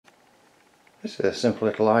This is a simple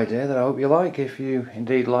little idea that I hope you like, if you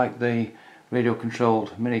indeed like the radio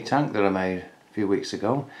controlled mini tank that I made a few weeks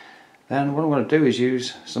ago. Then what I'm going to do is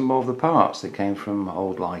use some more of the parts that came from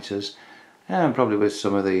old lighters, and probably with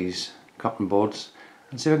some of these cotton buds,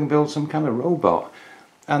 and see if I can build some kind of robot.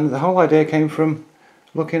 And the whole idea came from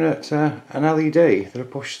looking at an LED that I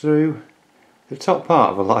pushed through the top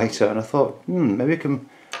part of a lighter, and I thought, maybe I can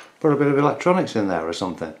put a bit of electronics in there or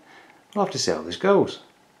something. I'll have to see how this goes.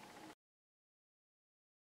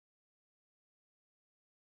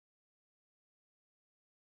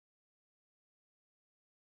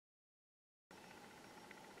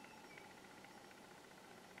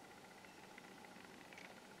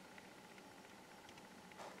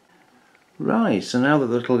 Right, so now that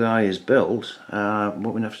the little guy is built,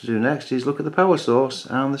 what we have to do next is look at the power source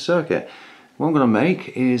and the circuit. What I'm going to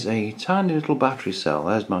make is a tiny little battery cell.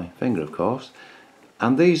 There's my finger, of course,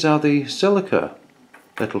 and these are the silica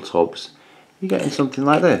little tubs. You get in something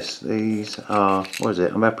like this. These are, what is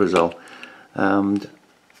it, omeprazole, and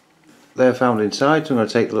they're found inside. So I'm going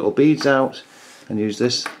to take the little beads out and use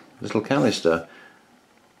this little canister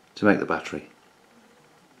to make the battery.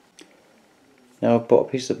 Now I've put a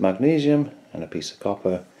piece of magnesium and a piece of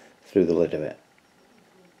copper through the lid of it.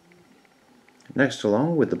 Next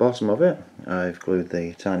along with the bottom of it, I've glued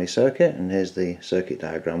the tiny circuit, and here's the circuit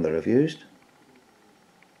diagram that I've used.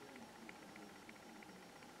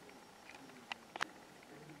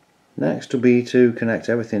 Next will be to connect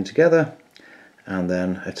everything together and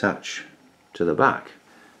then attach to the back.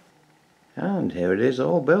 And here it is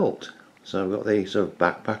all built. So I've got the sort of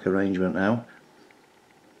backpack arrangement now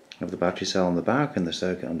of the battery cell on the back and the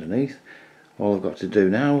circuit underneath. All I've got to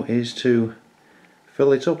do now is to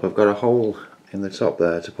fill it up. I've got a hole in the top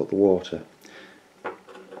there to put the water.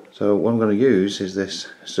 So what I'm going to use is this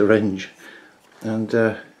syringe and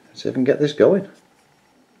see if I can get this going.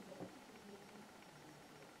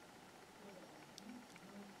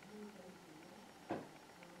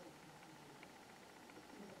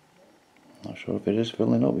 Not sure if it is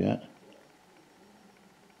filling up yet.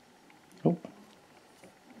 Oh.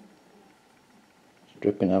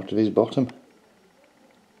 Dripping out of his bottom.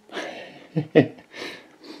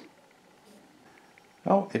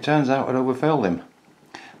 Oh, it turns out I'd overfilled him.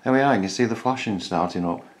 There we are, you can see the flashing starting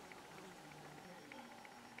up.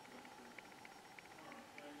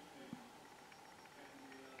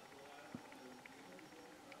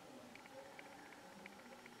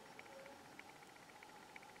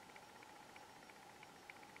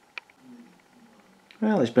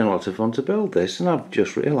 Well, it's been lots of fun to build this, and I've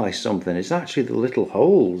just realised something. It's actually the little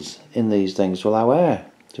holes in these things to allow air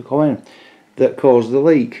to come in that cause the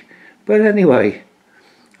leak. But anyway,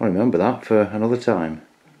 I'll remember that for another time.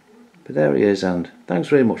 But there he is, and thanks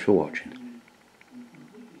very much for watching.